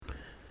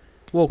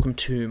Welcome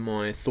to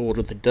my thought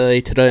of the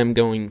day. Today I'm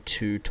going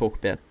to talk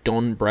about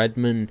Don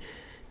Bradman.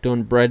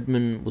 Don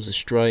Bradman was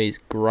Australia's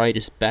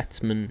greatest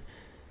batsman.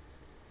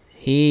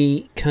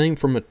 He came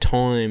from a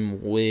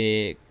time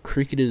where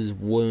cricketers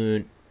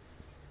weren't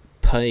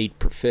paid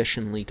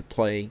professionally to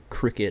play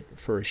cricket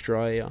for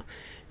Australia.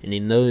 And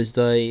in those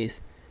days,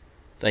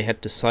 they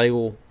had to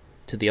sail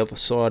to the other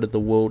side of the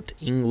world, to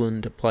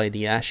England, to play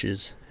the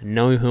Ashes.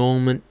 No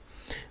helmet,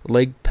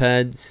 leg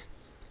pads,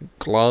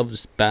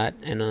 gloves, bat,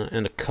 and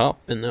a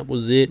cup, and that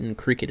was it. And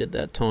cricket at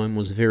that time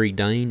was very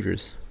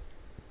dangerous.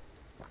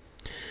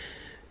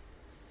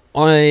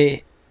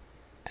 I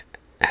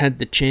had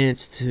the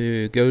chance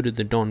to go to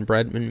the Don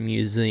Bradman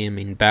Museum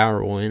in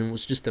Barrow, and it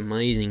was just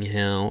amazing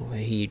how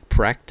he'd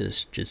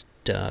practiced just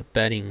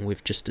batting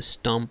with just a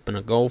stump and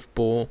a golf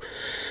ball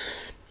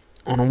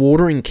on a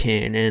watering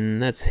can,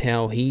 and that's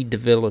how he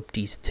developed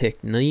his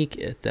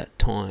technique at that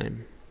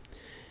time.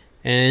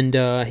 And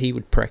he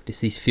would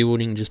practice his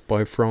fielding just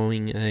by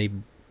throwing a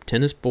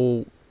tennis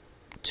ball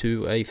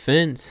to a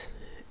fence,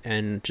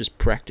 and just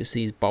practice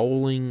his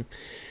bowling,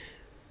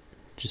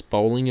 just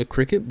bowling a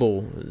cricket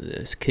ball,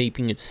 just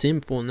keeping it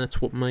simple, and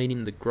that's what made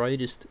him the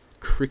greatest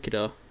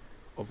cricketer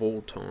of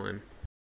all time.